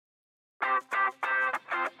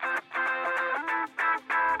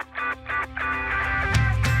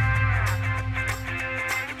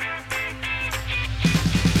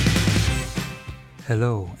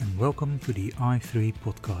Hello and welcome to the i3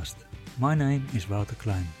 podcast. My name is Wouter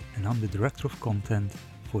Klein and I'm the Director of Content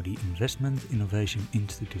for the Investment Innovation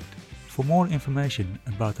Institute. For more information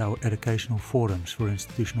about our educational forums for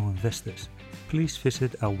institutional investors, please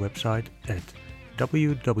visit our website at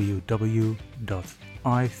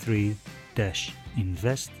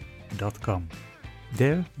www.i3-invest.com.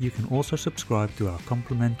 There you can also subscribe to our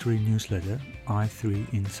complimentary newsletter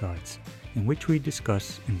i3 Insights, in which we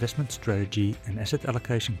discuss investment strategy and asset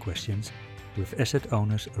allocation questions with asset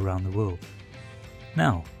owners around the world.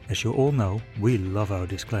 Now, as you all know, we love our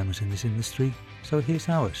disclaimers in this industry, so here's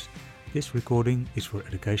ours. This recording is for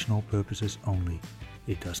educational purposes only.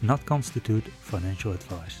 It does not constitute financial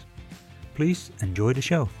advice. Please enjoy the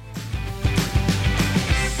show.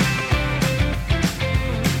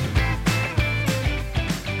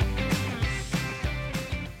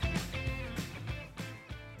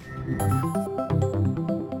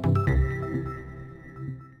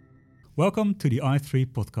 Welcome to the i3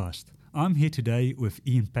 podcast. I'm here today with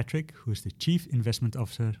Ian Patrick, who is the Chief Investment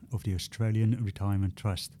Officer of the Australian Retirement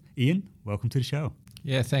Trust. Ian, welcome to the show.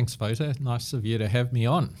 Yeah, thanks, Wouter. Nice of you to have me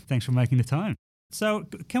on. Thanks for making the time. So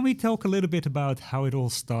can we talk a little bit about how it all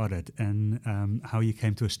started and how you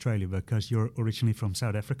came to Australia? Because you're originally from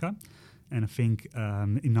South Africa, and I think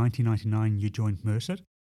in 1999 you joined Mercer.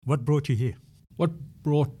 What brought you here? What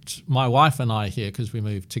brought my wife and I here, because we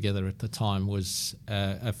moved together at the time, was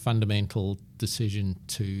a fundamental decision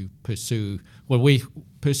to pursue what we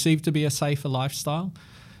perceived to be a safer lifestyle.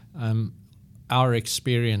 Our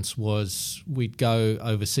experience was we'd go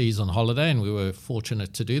overseas on holiday, and we were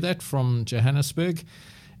fortunate to do that from Johannesburg,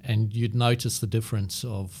 and you'd notice the difference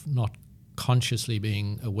of not consciously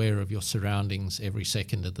being aware of your surroundings every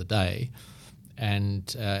second of the day.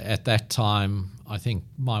 And at that time, I think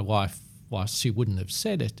my wife, whilst she wouldn't have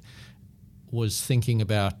said it, was thinking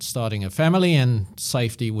about starting a family, and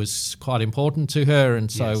safety was quite important to her. And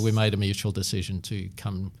so we made a mutual decision to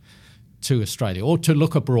come to Australia, or to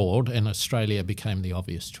look abroad, and Australia became the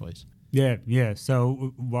obvious choice. Yeah.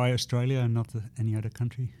 So why Australia and not any other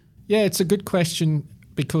country? Yeah, it's a good question,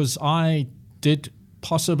 because I did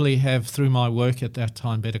possibly have, through my work at that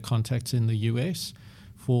time, better contacts in the US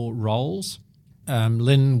for roles.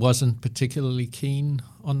 Lynn wasn't particularly keen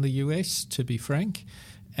on the US, to be frank.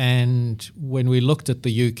 And when we looked at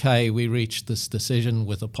the UK, we reached this decision,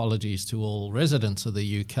 with apologies to all residents of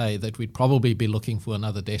the UK, that we'd probably be looking for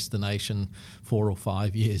another destination 4 or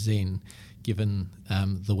 5 years in, given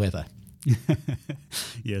the weather.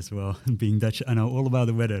 Yes, well, being Dutch, I know all about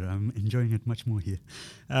the weather. I'm enjoying it much more here.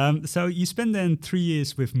 So you spent then 3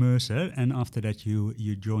 years with Mercer, and after that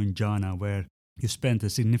you joined Jana, where you spent a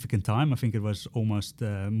significant time. I think it was almost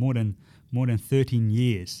more than 13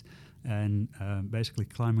 years, and basically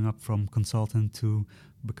climbing up from consultant to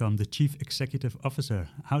become the Chief Executive Officer.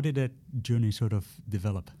 How did that journey sort of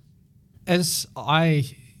develop? As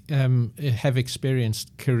I have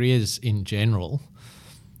experienced careers in general,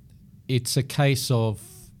 it's a case of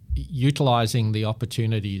utilizing the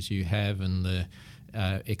opportunities you have and the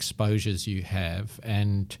exposures you have,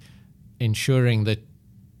 and ensuring that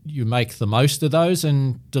you make the most of those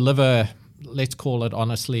and deliver, let's call it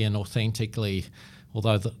honestly and authentically,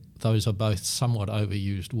 although those are both somewhat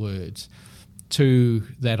overused words, to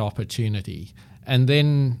that opportunity. And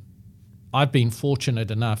then I've been fortunate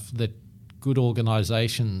enough that good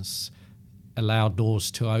organisations allow doors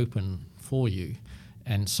to open for you.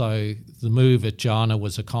 And so the move at Jana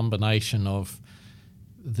was a combination of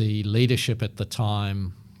the leadership at the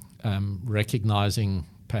time recognising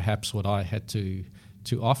perhaps what I had to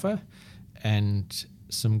offer, and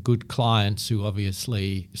some good clients who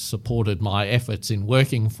obviously supported my efforts in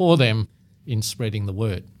working for them in spreading the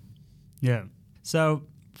word. Yeah. So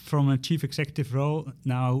from a chief executive role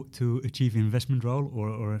now to a chief investment role,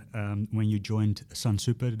 or when you joined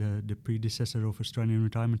Sunsuper, the predecessor of Australian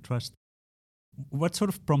Retirement Trust, what sort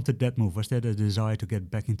of prompted that move? Was there a desire to get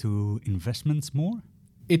back into investments more?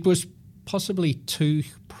 It was possibly two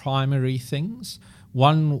primary things.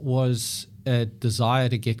 One was a desire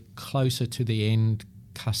to get closer to the end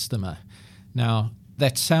customer. Now,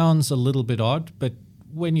 that sounds a little bit odd, but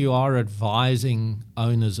when you are advising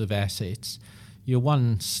owners of assets, you're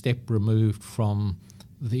one step removed from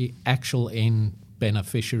the actual end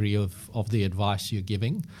beneficiary of the advice you're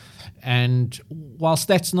giving. And whilst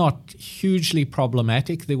that's not hugely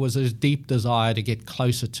problematic, there was a deep desire to get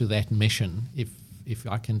closer to that mission, if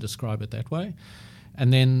I can describe it that way.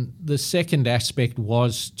 And then the second aspect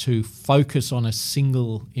was to focus on a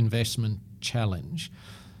single investment challenge.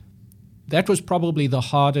 That was probably the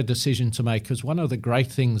harder decision to make, because one of the great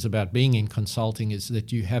things about being in consulting is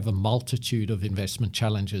that you have a multitude of investment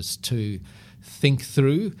challenges to think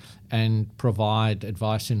through and provide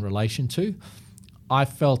advice in relation to. I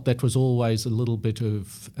felt that was always a little bit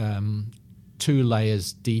of 2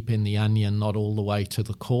 layers deep in the onion, not all the way to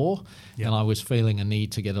the core, and I was feeling a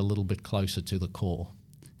need to get a little bit closer to the core.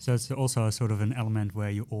 So it's also a sort of an element where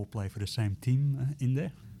you all play for the same team in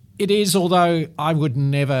there? It is, although I would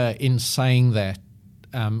never, in saying that,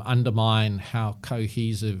 undermine how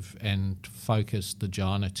cohesive and focused the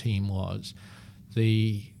Jhana team was.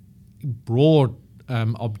 The broad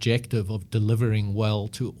objective of delivering well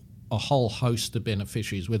to a whole host of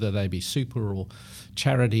beneficiaries, whether they be super or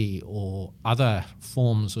charity or other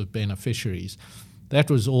forms of beneficiaries, that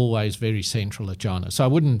was always very central at Jhana. So I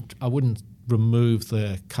wouldn't remove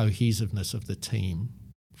the cohesiveness of the team.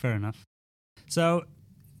 Fair enough. So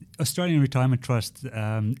Australian Retirement Trust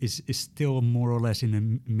is still more or less in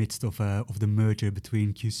the midst of the merger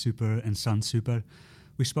between QSuper and SunSuper.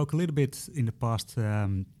 We spoke a little bit in the past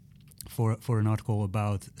for an article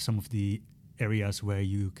about some of the areas where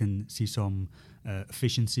you can see some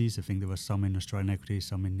efficiencies. I think there was some in Australian equity,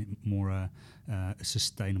 some in more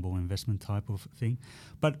sustainable investment type of thing.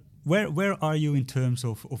 But where are you in terms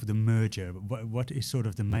of the merger? What is sort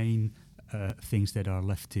of the main things that are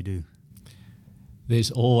left to do?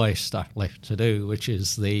 There's always stuff left to do, which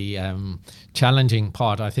is the challenging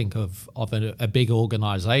part, I think, of a big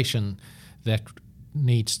organisation that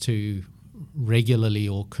needs to regularly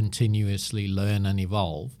or continuously learn and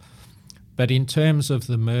evolve. But in terms of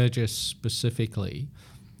the merger specifically,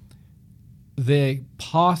 the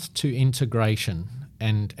path to integration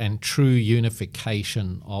and true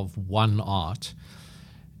unification of one art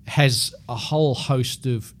has a whole host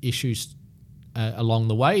of issues along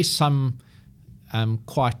the way, some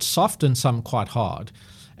quite soft and some quite hard.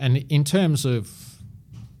 And in terms of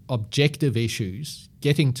objective issues,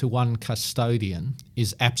 getting to one custodian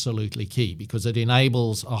is absolutely key, because it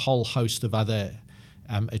enables a whole host of other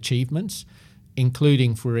achievements,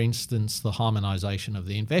 including, for instance, the harmonisation of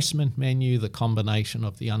the investment menu, the combination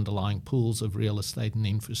of the underlying pools of real estate and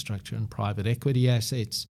infrastructure and private equity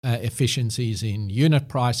assets, efficiencies in unit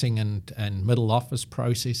pricing and middle office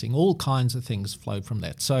processing. All kinds of things flow from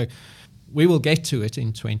that. So we will get to it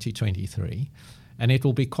in 2023, and it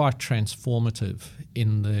will be quite transformative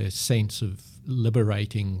in the sense of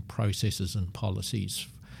liberating processes and policies,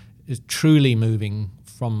 truly moving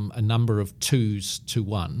from a number of twos to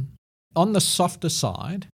one. On the softer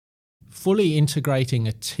side, fully integrating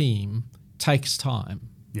a team takes time.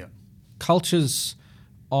 Yeah. Cultures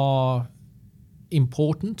are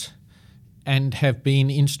important and have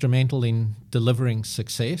been instrumental in delivering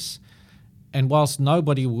success. And whilst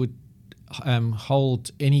nobody would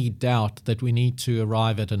hold any doubt that we need to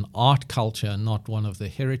arrive at an art culture, not one of the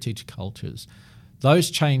heritage cultures,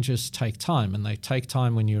 those changes take time, and they take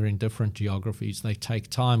time when you're in different geographies. They take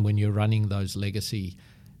time when you're running those legacy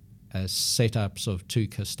setups of 2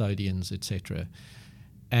 custodians, etc.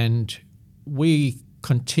 And we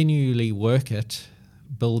continually work at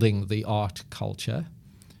building the art culture,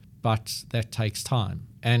 but that takes time.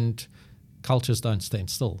 And cultures don't stand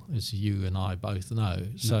still, as you and I both know.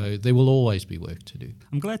 So there will always be work to do.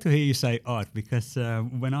 I'm glad to hear you say art, because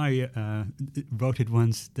when I wrote it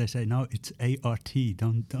once, they say, no, it's ART,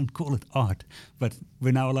 don't call it art. But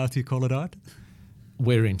we're now allowed to call it art?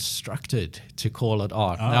 We're instructed to call it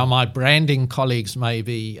art. Now, my branding colleagues may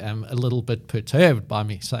be a little bit perturbed by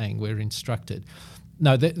me saying we're instructed.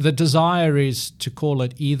 No, the desire is to call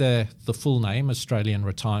it either the full name, Australian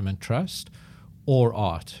Retirement Trust, or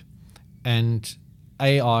ART. And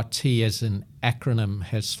ART as an acronym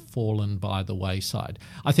has fallen by the wayside.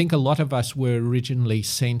 I think a lot of us were originally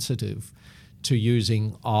sensitive to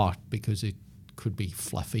using art because it could be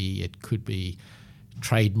fluffy, it could be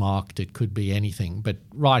trademarked, it could be anything. But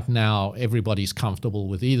right now, everybody's comfortable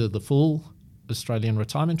with either the full Australian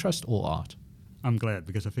Retirement Trust or art. I'm glad,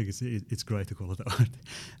 because I think it's great to call it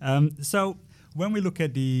art. So when we look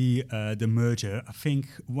at the merger, I think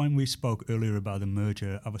when we spoke earlier about the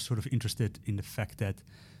merger, I was sort of interested in the fact that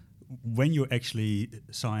when you actually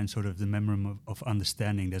sign sort of the memorandum of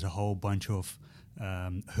understanding, there's a whole bunch of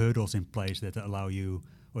hurdles in place that allow you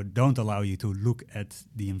or don't allow you to look at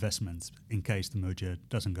the investments in case the merger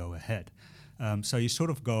doesn't go ahead. So you sort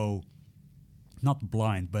of go not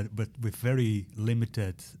blind, but with very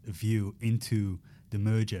limited view into the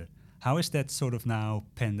merger. How is that sort of now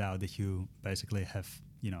panned out, that you basically have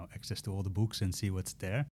access to all the books and see what's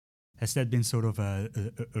there? Has that been sort of a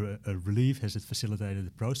relief? Has it facilitated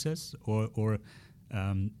the process, or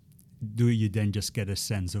do you then just get a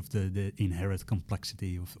sense of the inherent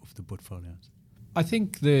complexity of the portfolios? I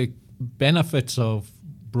think the benefits of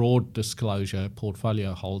broad disclosure,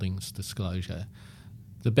 portfolio holdings disclosure,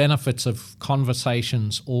 the benefits of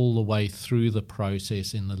conversations all the way through the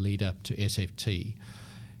process in the lead up to SFT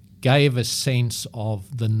gave a sense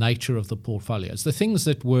of the nature of the portfolios. The things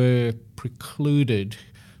that were precluded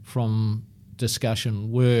from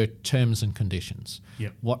discussion were terms and conditions.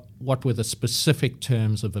 Yep. What were the specific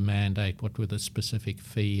terms of a mandate? What were the specific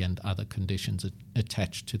fee and other conditions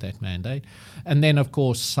attached to that mandate? And then, of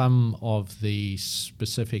course, some of the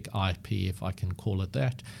specific IP, if I can call it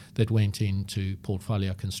that went into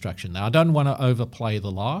portfolio construction. Now, I don't want to overplay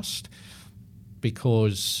the last,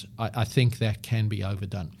 because I think that can be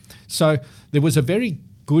overdone. So there was a very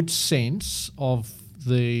good sense of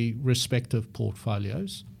the respective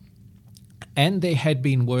portfolios, and there had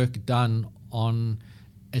been work done on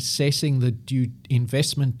assessing the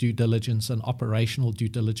investment due diligence and operational due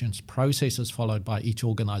diligence processes followed by each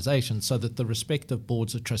organisation, so that the respective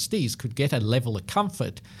boards of trustees could get a level of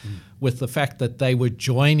comfort with the fact that they were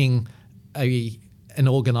joining an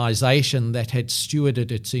organisation that had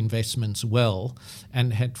stewarded its investments well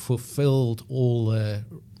and had fulfilled all the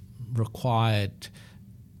required,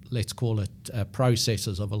 let's call it,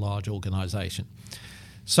 processes of a large organisation.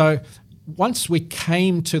 So once we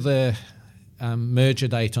came to the merger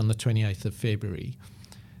date on the 28th of February,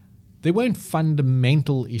 there weren't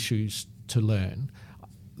fundamental issues to learn.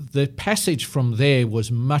 The passage from there was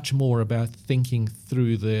much more about thinking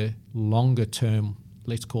through the longer term,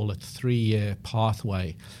 let's call it 3-year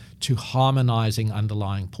pathway to harmonising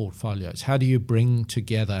underlying portfolios. How do you bring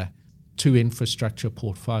together two infrastructure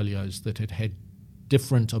portfolios that had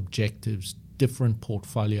different objectives, different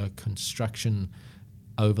portfolio construction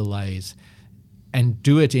overlays, and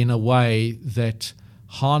do it in a way that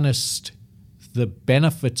harnessed the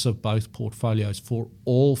benefits of both portfolios for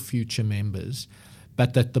all future members,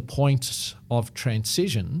 but that the points of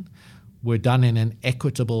transition were done in an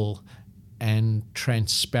equitable and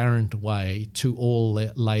transparent way to all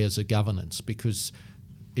layers of governance, because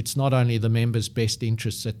it's not only the members' best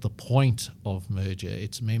interests at the point of merger,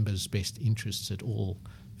 it's members' best interests at all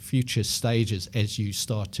future stages as you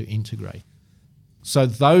start to integrate. So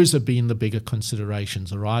those have been the bigger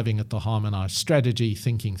considerations, arriving at the harmonised strategy,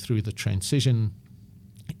 thinking through the transition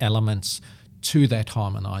elements to that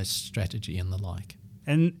harmonised strategy and the like.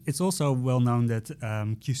 And it's also well known that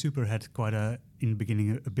QSuper had in the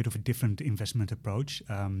beginning, a bit of a different investment approach.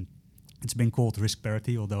 It's been called risk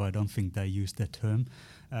parity, although I don't think they used that term,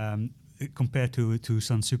 compared to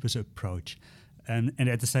Sunsuper's approach. And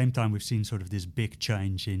at the same time, we've seen sort of this big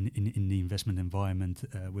change in the investment environment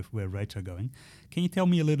with where rates are going. Can you tell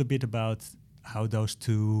me a little bit about how those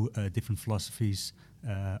two different philosophies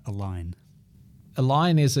align?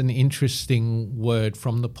 Align is an interesting word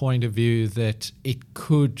from the point of view that it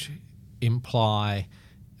could imply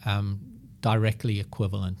directly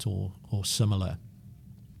equivalent or similar.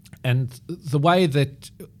 And the way that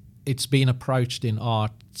it's been approached in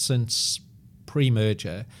ART since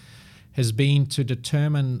pre-merger has been to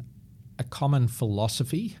determine a common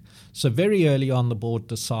philosophy. So very early on, the board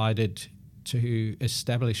decided to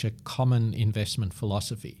establish a common investment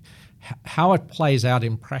philosophy. How it plays out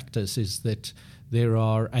in practice is that there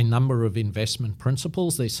are a number of investment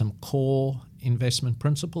principles. There's some core investment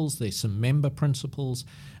principles, there's some member principles,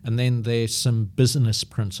 and then there's some business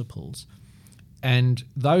principles. And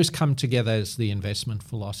those come together as the investment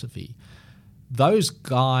philosophy. Those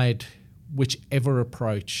guide whichever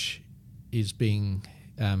approach is being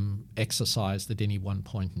exercised at any one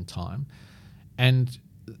point in time. And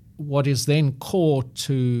what is then core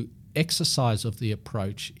to exercise of the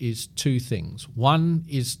approach is two things. One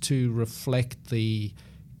is to reflect the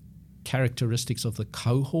characteristics of the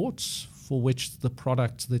cohorts for which the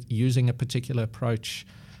products that using a particular approach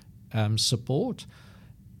support.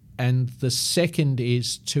 And the second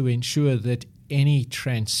is to ensure that any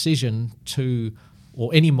transition to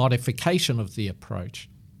or any modification of the approach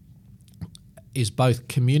is both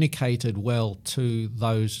communicated well to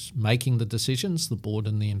those making the decisions, the board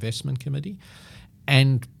and the investment committee,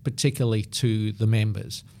 and particularly to the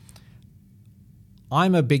members.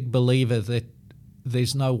 I'm a big believer that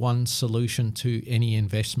there's no one solution to any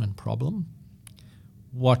investment problem.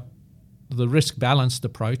 What the risk-balanced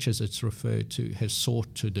approach, as it's referred to, has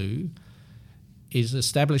sought to do is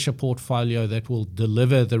establish a portfolio that will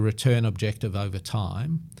deliver the return objective over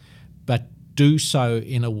time, but do so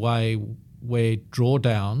in a way where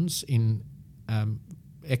drawdowns in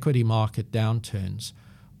equity market downturns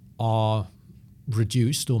are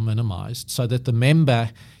reduced or minimised so that the member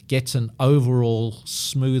gets an overall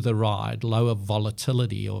smoother ride, lower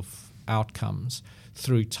volatility of outcomes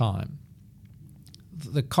through time.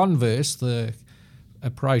 The converse, the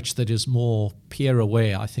approach that is more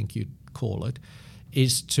peer-aware, I think you'd call it,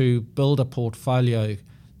 is to build a portfolio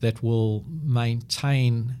that will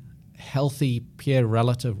maintain healthy peer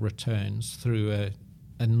relative returns through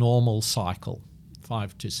a normal cycle,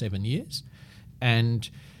 5 to 7 years. And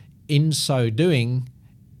in so doing,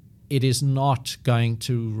 it is not going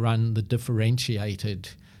to run the differentiated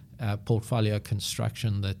portfolio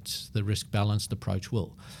construction that the risk-balanced approach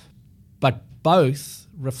will. But both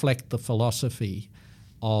reflect the philosophy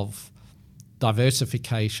of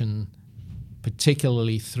diversification,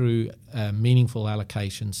 particularly through meaningful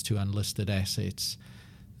allocations to unlisted assets,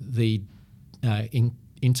 the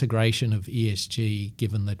integration of ESG,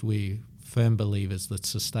 given that we're firm believers that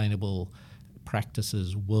sustainable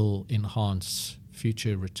practices will enhance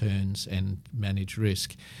future returns and manage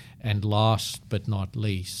risk, and last but not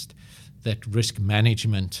least, that risk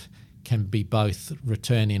management can be both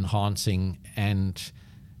return enhancing and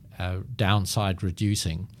downside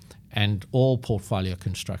reducing, and all portfolio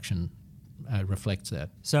construction reflects that.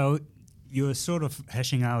 So you're sort of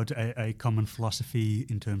hashing out a common philosophy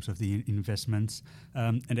in terms of the investments,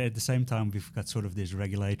 and at the same time we've got sort of this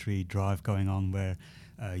regulatory drive going on where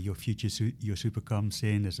your super comes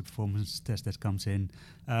in, there's a performance test that comes in.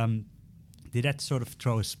 Did that sort of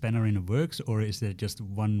throw a spanner in the works, or is there just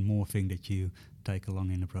one more thing that you take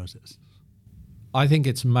along in the process? I think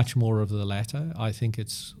it's much more of the latter. I think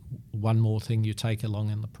it's one more thing you take along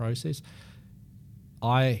in the process.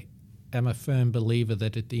 I am a firm believer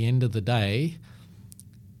that at the end of the day,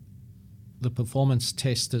 the performance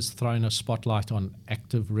test has thrown a spotlight on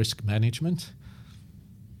active risk management,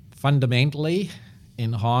 fundamentally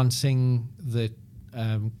enhancing the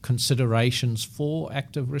considerations for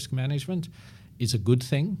active risk management is a good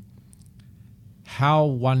thing. How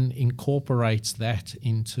one incorporates that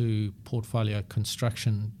into portfolio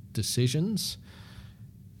construction decisions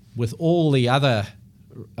with all the other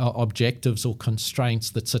objectives or constraints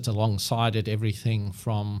that sit alongside it, everything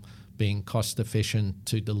from being cost efficient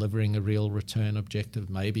to delivering a real return objective,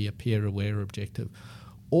 maybe a peer aware objective,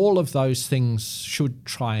 all of those things should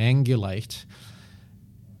triangulate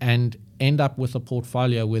and end up with a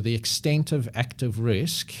portfolio where the extent of active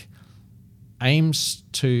risk aims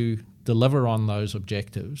to deliver on those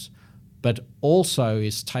objectives, but also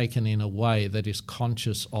is taken in a way that is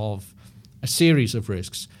conscious of a series of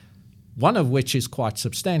risks, one of which is quite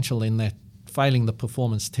substantial in that failing the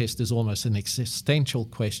performance test is almost an existential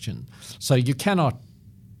question. So you cannot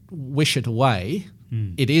wish it away.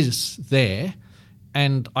 It is there.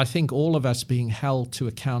 And I think all of us being held to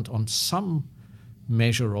account on some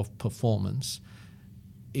measure of performance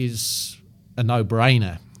is a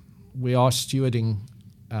no-brainer. We are stewarding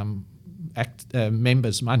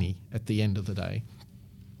members' money at the end of the day.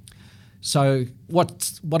 So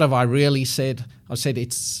what have I really said? I said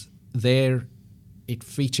it's there, it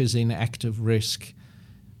features in active risk,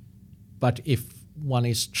 but if one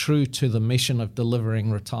is true to the mission of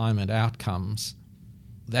delivering retirement outcomes,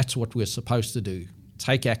 that's what we're supposed to do.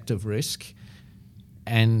 Take active risk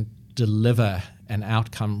and deliver an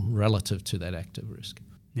outcome relative to that active risk.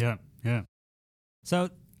 Yeah. So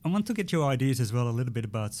I want to get your ideas as well a little bit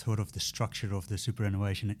about sort of the structure of the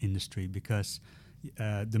superannuation industry, because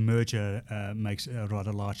the merger makes a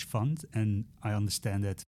rather large fund, and I understand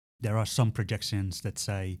that there are some projections that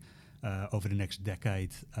say over the next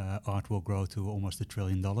decade ART will grow to almost $1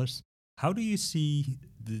 trillion. How do you see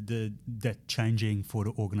that changing for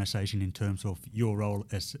the organization in terms of your role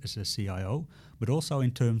as a CIO, but also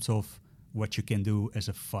in terms of what you can do as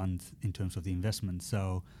a fund in terms of the investment?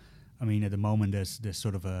 So, I mean, at the moment there's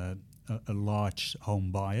sort of a large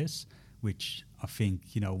home bias, which I think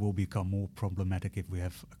will become more problematic if we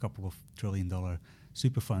have a couple of $1 trillion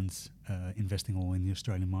super funds investing all in the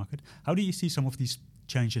Australian market. How do you see some of these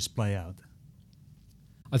changes play out?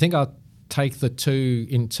 I think I'll take the two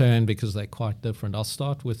in turn because they're quite different. I'll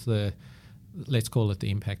start with let's call it the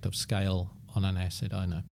impact of scale on an asset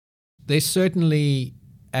owner. There's certainly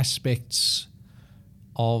aspects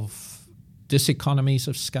of diseconomies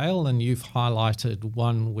of scale, and you've highlighted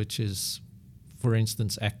one, which is, for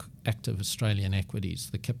instance, active Australian equities.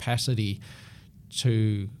 The capacity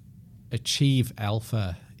to achieve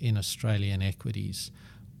alpha in Australian equities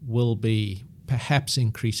will be perhaps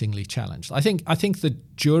increasingly challenged. I think the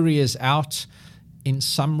jury is out in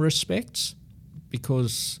some respects,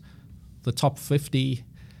 because the top 50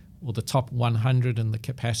 or the top 100 and the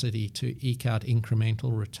capacity to eke out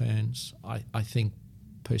incremental returns, I think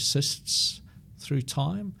persists through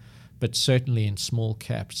time. But certainly in small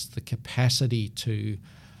caps, the capacity to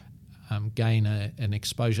gain an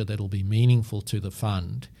exposure that will be meaningful to the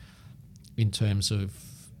fund in terms of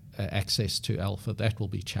access to alpha. That will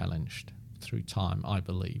be challenged through time, I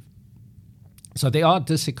believe. So there are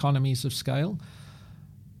diseconomies of scale.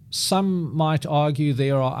 Some might argue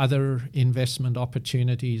there are other investment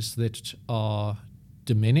opportunities that are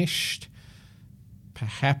diminished,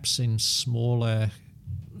 perhaps in smaller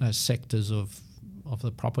sectors of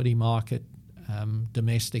the property market,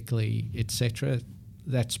 domestically, etc.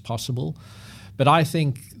 That's possible. But I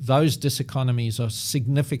think those diseconomies are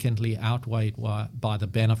significantly outweighed by the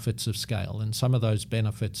benefits of scale. And some of those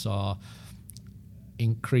benefits are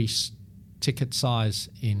increased ticket size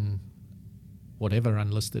in whatever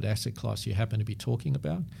unlisted asset class you happen to be talking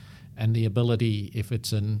about, and the ability, if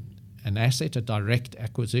it's an asset, a direct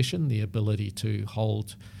acquisition, the ability to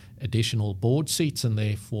hold additional board seats and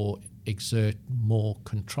therefore exert more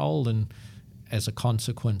control and, as a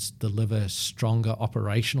consequence, deliver stronger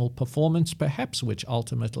operational performance, perhaps, which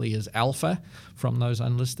ultimately is alpha from those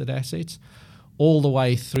unlisted assets, all the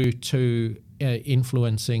way through to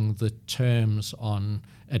influencing the terms on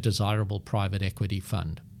a desirable private equity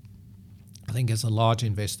fund. I think as a large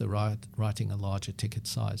investor writing a larger ticket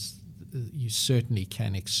size, you certainly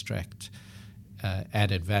can extract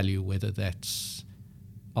added value, whether that's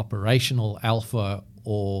operational alpha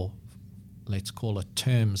or let's call it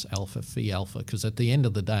terms alpha, fee alpha, because at the end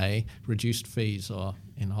of the day, reduced fees are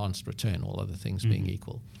enhanced return, all other things being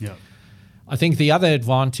equal. Yeah. I think the other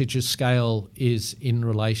advantage of scale is in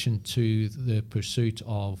relation to the pursuit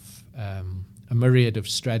of a myriad of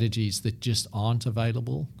strategies that just aren't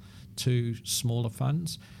available to smaller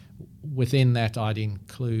funds. Within that, I'd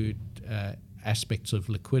include aspects of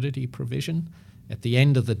liquidity provision. At the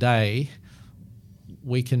end of the day,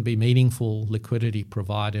 we can be meaningful liquidity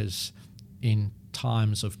providers in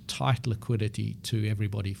times of tight liquidity to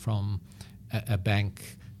everybody from a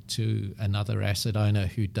bank to another asset owner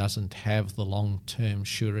who doesn't have the long-term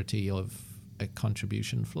surety of a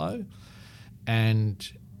contribution flow,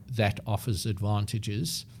 and that offers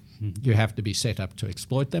advantages. You have to be set up to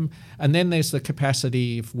exploit them. And then there's the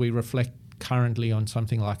capacity, if we reflect currently on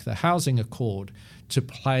something like the Housing Accord, to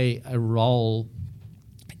play a role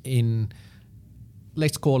in,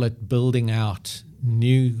 let's call it, building out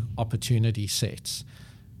new opportunity sets.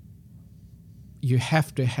 You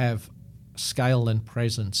have to have scale and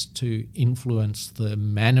presence to influence the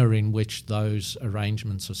manner in which those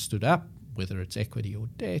arrangements are stood up, whether it's equity or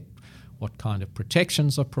debt, what kind of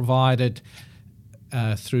protections are provided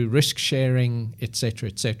through risk sharing, etc.,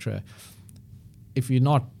 etc. If you're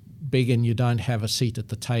not big and you don't have a seat at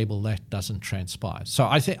the table, that doesn't transpire. So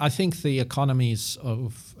I think the economies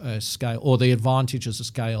of scale, or the advantages of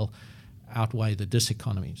scale, outweigh the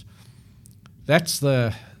diseconomies. That's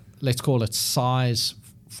the, let's call it, size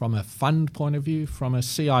from a fund point of view. From a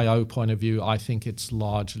CIO point of view, I think it's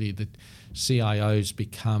largely that CIOs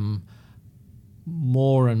become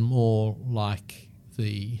more and more like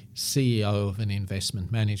the CEO of an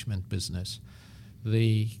investment management business.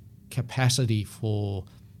 The capacity for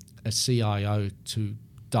a CIO to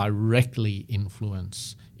directly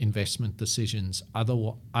influence investment decisions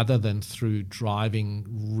other than through driving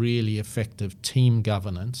really effective team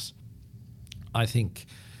governance, I think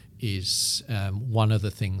is one of the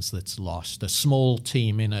things that's lost. A small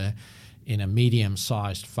team in a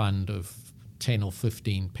medium-sized fund of 10 or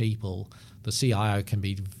 15 people, the CIO can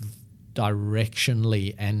be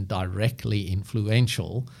directionally and directly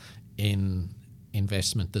influential in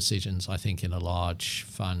investment decisions. I think in a large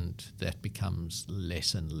fund that becomes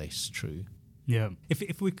less and less true. Yeah.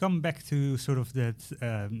 If we come back to sort of that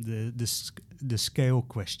the scale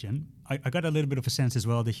question, I got a little bit of a sense as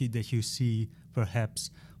well that you see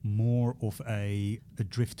perhaps more of a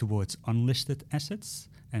drift towards unlisted assets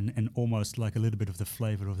and almost like a little bit of the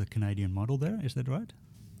flavor of the Canadian model there. Is that right?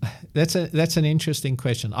 That's an interesting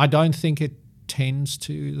question. I don't think it tends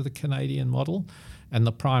to the Canadian model, and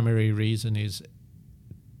the primary reason is,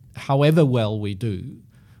 however well we do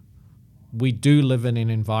live in an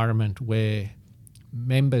environment where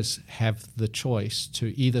members have the choice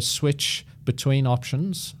to either switch between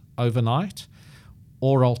options overnight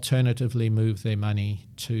or alternatively move their money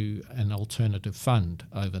to an alternative fund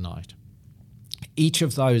overnight. Each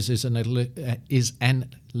of those is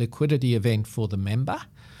an liquidity event for the member,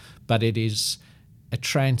 but it is a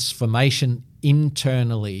transformation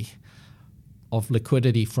internally of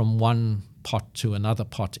liquidity from one pot to another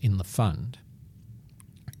pot in the fund.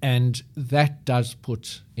 And that does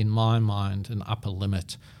put, in my mind, an upper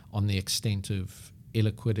limit on the extent of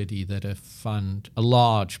illiquidity that a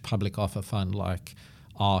large public offer fund like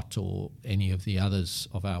ART or any of the others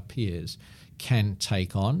of our peers can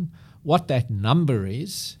take on. What that number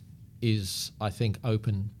is I think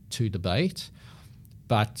open to debate,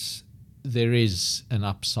 but there is an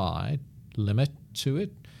upside limit to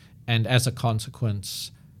it. And as a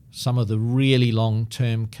consequence, some of the really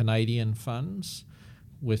long-term Canadian funds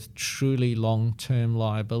with truly long-term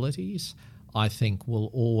liabilities, I think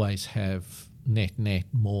will always have net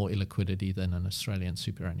more illiquidity than an Australian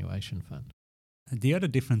superannuation fund. The other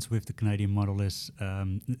difference with the Canadian model is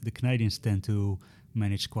the Canadians tend to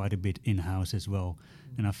manage quite a bit in-house as well.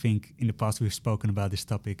 And I think in the past we've spoken about this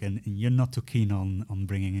topic, and you're not too keen on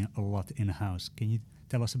bringing a lot in-house. Can you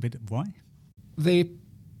tell us a bit why? There are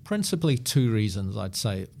principally two reasons, I'd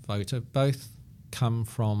say, Wouter. Both come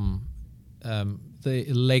from the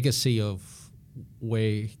legacy of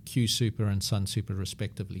where QSuper and SunSuper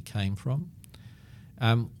respectively came from.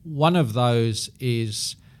 One of those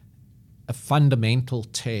is a fundamental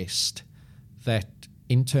test that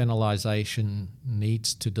internalisation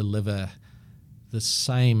needs to deliver the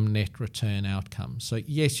same net return outcome. So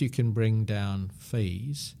yes, you can bring down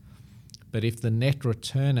fees, but if the net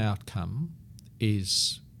return outcome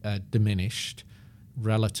is diminished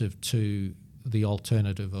relative to the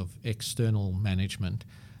alternative of external management,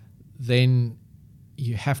 then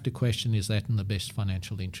you have to question, is that in the best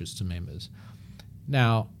financial interest of members?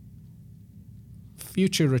 Now,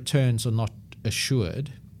 future returns are not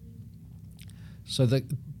assured. So the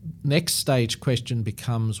next stage question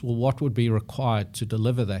becomes, well, what would be required to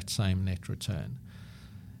deliver that same net return?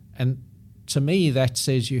 And to me, that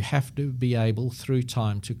says you have to be able, through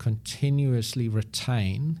time, to continuously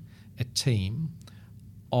retain a team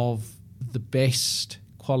of the best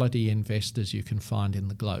quality investors you can find in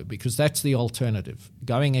the globe, because that's the alternative.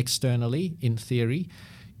 Going externally, in theory,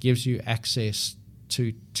 gives you access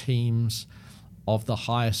to teams of the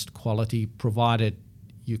highest quality, provided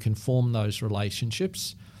you can form those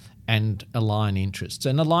relationships and align interests.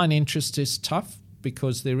 And align interests is tough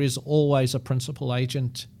because there is always a principal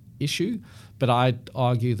agent issue, but I'd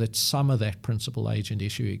argue that some of that principal agent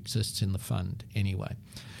issue exists in the fund anyway.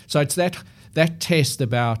 So it's that test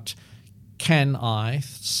about, can I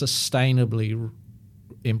sustainably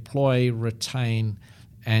employ, retain,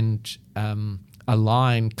 and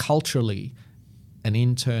align culturally an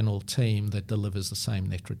internal team that delivers the same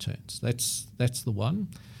net returns? That's the one.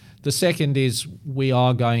 The second is, we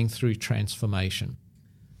are going through transformation.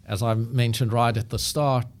 As I mentioned right at the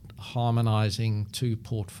start, harmonising two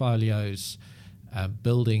portfolios,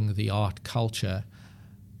 building the art culture,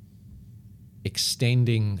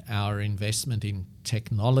 extending our investment in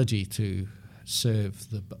technology to serve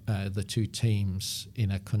the two teams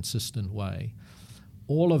in a consistent way.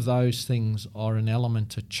 All of those things are an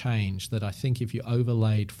element to change that I think, if you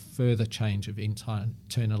overlaid further change of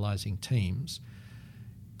internalising teams,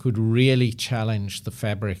 could really challenge the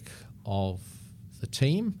fabric of the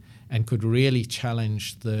team and could really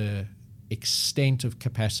challenge the extent of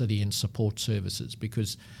capacity in support services.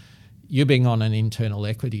 Because you being on an internal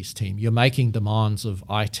equities team, you're making demands of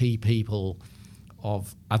IT people,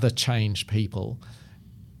 of other change people,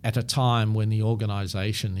 at a time when the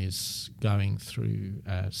organisation is going through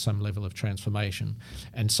some level of transformation.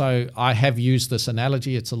 And so I have used this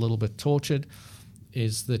analogy, it's a little bit tortured,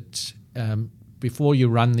 is that before you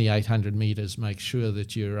run the 800 metres, make sure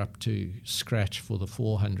that you're up to scratch for the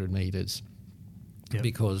 400 metres. Yep.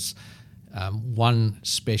 Because one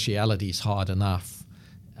speciality is hard enough,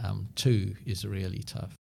 two is really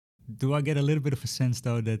tough. Do I get a little bit of a sense,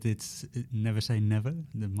 though, that it's never say never?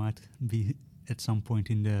 There might be at some point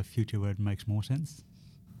in the future where it makes more sense?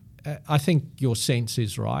 I think your sense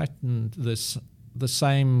is right, and the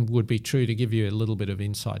same would be true, to give you a little bit of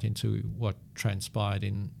insight into what transpired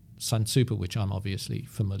in SunSuper, which I'm obviously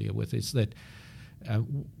familiar with, is that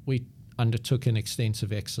we undertook an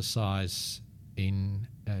extensive exercise in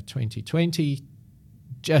 2020,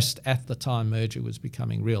 just at the time merger was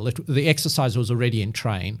becoming real. The exercise was already in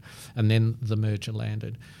train, and then the merger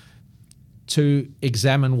landed, to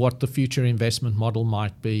examine what the future investment model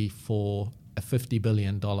might be for a $50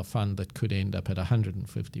 billion fund that could end up at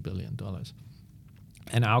 $150 billion.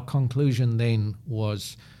 And our conclusion then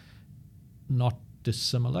was not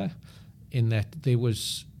dissimilar, in that there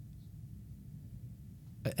was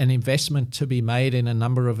an investment to be made in a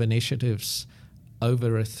number of initiatives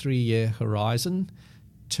over a 3-year horizon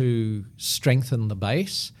to strengthen the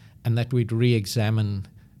base, and that we'd re-examine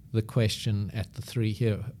the question at the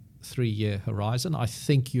 3-year horizon. I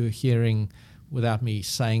think you're hearing, without me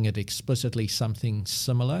saying it explicitly, something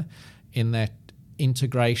similar, in that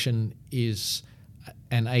integration is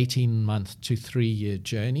an 18-month to 3-year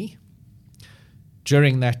journey.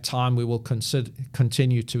 During that time, we will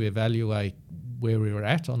continue to evaluate where we were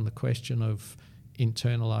at on the question of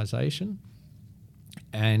internalisation,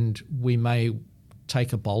 and we may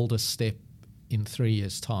take a bolder step in 3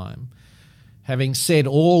 years' time. Having said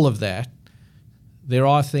all of that, there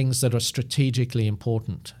are things that are strategically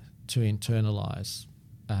important to internalize,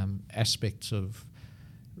 aspects of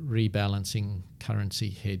rebalancing, currency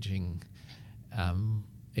hedging,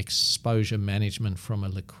 exposure management from a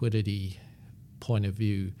liquidity point of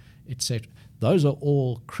view, etc. Those are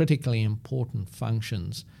all critically important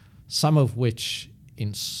functions, some of which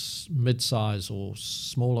in mid-size or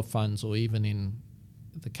smaller funds, or even in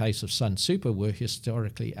the case of Sunsuper, were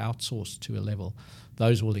historically outsourced to a level.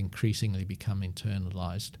 Those will increasingly become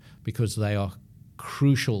internalized because they are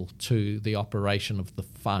crucial to the operation of the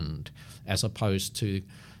fund, as opposed to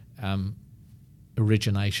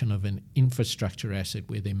origination of an infrastructure asset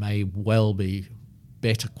where there may well be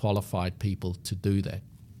better qualified people to do that.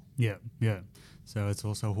 Yeah. So it's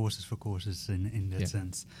also horses for courses in that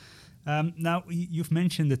sense. Now, you've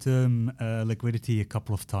mentioned the term liquidity a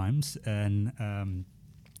couple of times, and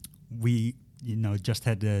we just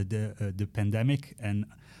had the pandemic, and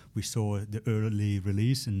we saw the early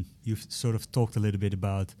release, and you've sort of talked a little bit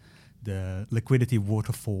about the liquidity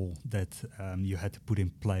waterfall that you had to put in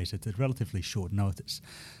place at a relatively short notice.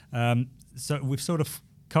 So we've sort of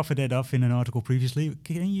covered that off in an article previously.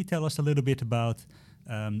 Can you tell us a little bit about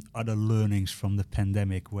other learnings from the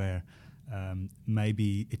pandemic where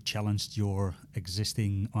maybe it challenged your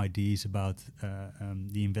existing ideas about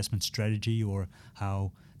the investment strategy, or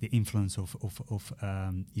how the influence of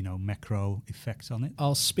macro effects on it?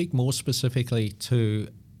 I'll speak more specifically to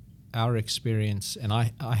our experience, and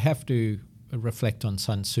I have to reflect on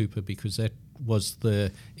Sunsuper because that was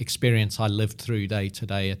the experience I lived through day to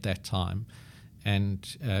day at that time, and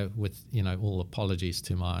with all apologies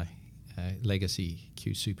to my legacy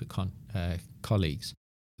QSuper colleagues.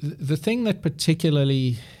 The thing that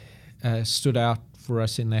particularly stood out for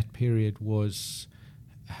us in that period was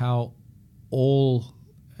how all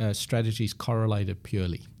strategies correlated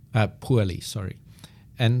poorly.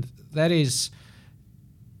 And that is,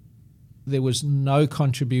 there was no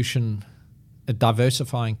contribution, a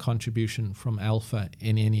diversifying contribution from alpha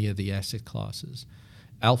in any of the asset classes.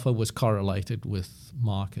 Alpha was correlated with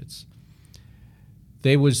markets.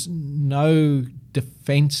 There was no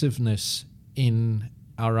defensiveness in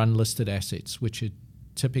our unlisted assets, which had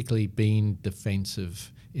typically been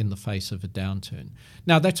defensive in the face of a downturn.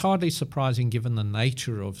 Now, that's hardly surprising given the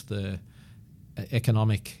nature of the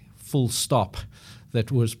economic full stop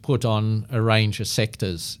that was put on a range of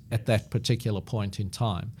sectors at that particular point in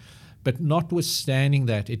time. But notwithstanding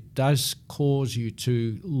that, it does cause you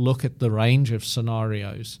to look at the range of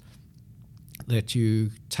scenarios that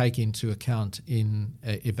you take into account in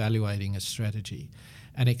evaluating a strategy,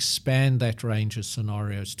 and expand that range of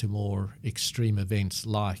scenarios to more extreme events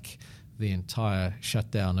like the entire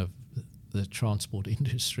shutdown of the transport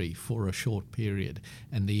industry for a short period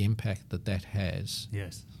and the impact that has,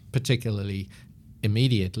 yes, particularly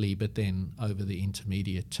immediately, but then over the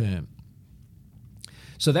intermediate term.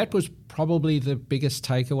 So that was probably the biggest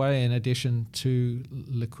takeaway in addition to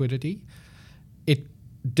liquidity. It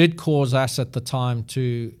did cause us at the time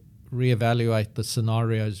to reevaluate the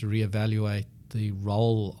scenarios, reevaluate the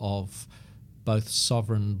role of both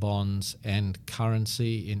sovereign bonds and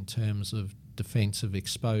currency in terms of defensive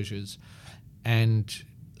exposures. And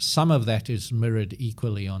some of that is mirrored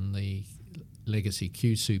equally on the legacy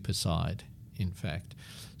QSuper side, in fact.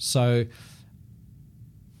 So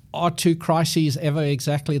are two crises ever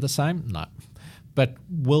exactly the same? No. But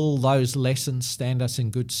will those lessons stand us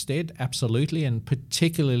in good stead? Absolutely. And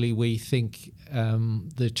particularly we think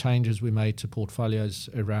the changes we made to portfolios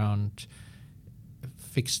around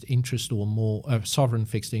fixed interest or more sovereign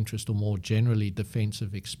fixed interest, or more generally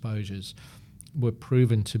defensive exposures, were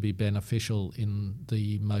proven to be beneficial in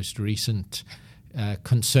the most recent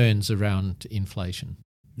concerns around inflation.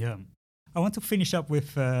 Yeah. I want to finish up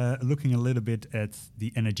with looking a little bit at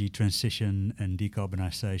the energy transition and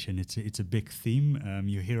decarbonization. It's a big theme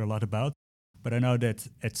you hear a lot about, but I know that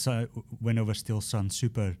when I was still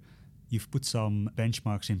Sunsuper, you've put some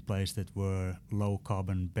benchmarks in place that were low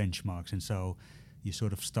carbon benchmarks, and so you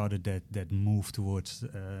sort of started that move towards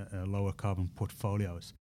lower carbon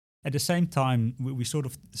portfolios. At the same time, we sort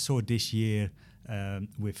of saw this year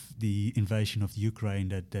with the invasion of Ukraine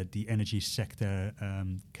that the energy sector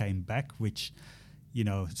came back, which,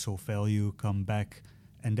 saw value come back,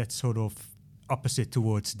 and that's sort of opposite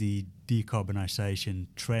towards the decarbonization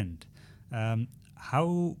trend.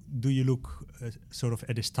 How do you look sort of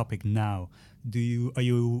at this topic now? Are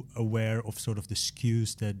you aware of sort of the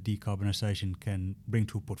skews that decarbonization can bring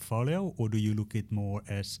to a portfolio, or do you look at more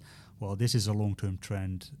as, well, this is a long-term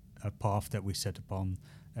trend, a path that we set upon,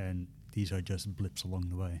 and these are just blips along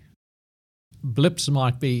the way? blips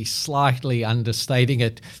might be slightly understating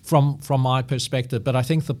it from my perspective, but I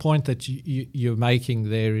think the point that you're making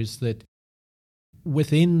there is that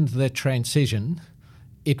within the transition,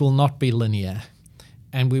 it will not be linear,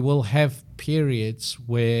 and we will have periods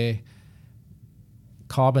where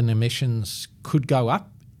carbon emissions could go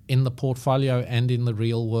up in the portfolio and in the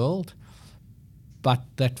real world, but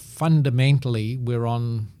that fundamentally we're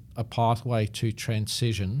on a pathway to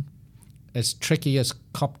transition. As tricky as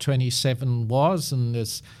COP27 was, and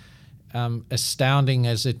as astounding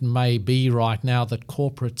as it may be right now that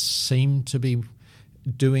corporates seem to be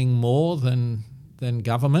doing more than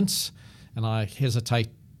governments, and I hesitate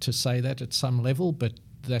to say that at some level, but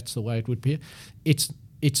that's the way it would be. It's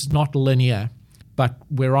not linear, but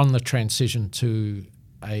we're on the transition to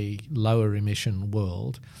a lower emission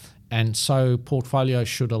world, and so portfolios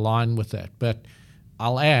should align with that. But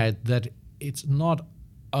I'll add that it's not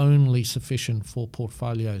only sufficient for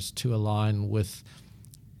portfolios to align with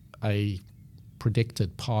a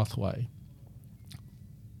predicted pathway.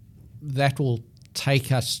 That will take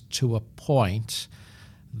us to a point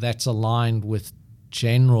that's aligned with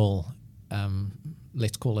general,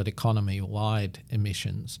 let's call it economy-wide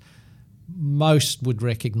emissions. Most would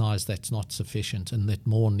recognise that's not sufficient and that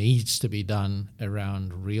more needs to be done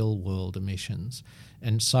around real-world emissions.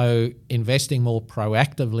 And so investing more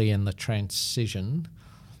proactively in the transition,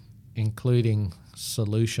 including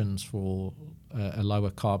solutions for a lower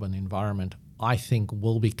carbon environment, I think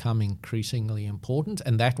will become increasingly important,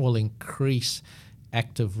 and that will increase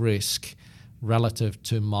active risk relative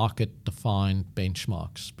to market-defined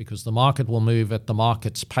benchmarks, because the market will move at the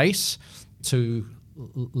market's pace to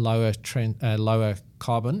lower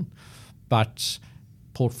carbon, but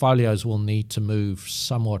portfolios will need to move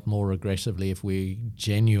somewhat more aggressively if we're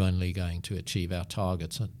genuinely going to achieve our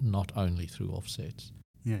targets, not only through offsets.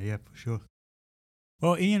 Yeah, for sure.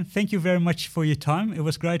 Well, Ian, thank you very much for your time. It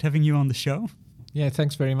was great having you on the show. Yeah,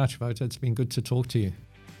 thanks very much, Wouter. It's been good to talk to you.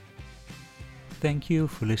 Thank you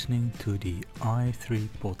for listening to the i3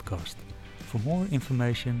 podcast. For more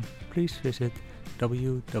information, please visit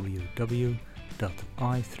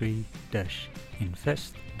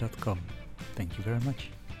www.i3-invest.com. Thank you very much.